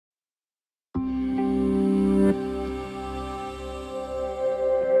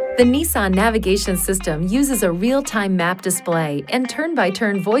The Nissan Navigation System uses a real-time map display and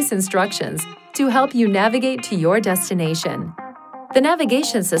turn-by-turn voice instructions to help you navigate to your destination. The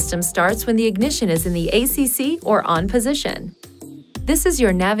navigation system starts when the ignition is in the ACC or on position. This is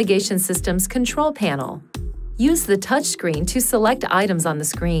your navigation system's control panel. Use the touchscreen to select items on the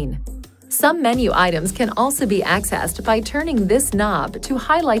screen. Some menu items can also be accessed by turning this knob to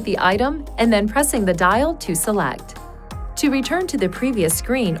highlight the item and then pressing the dial to select. To return to the previous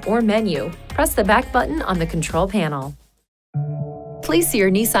screen or menu, press the back button on the control panel. Please see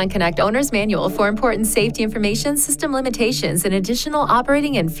your NissanConnect Owner's Manual for important safety information, system limitations, and additional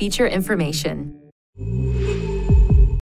operating and feature information.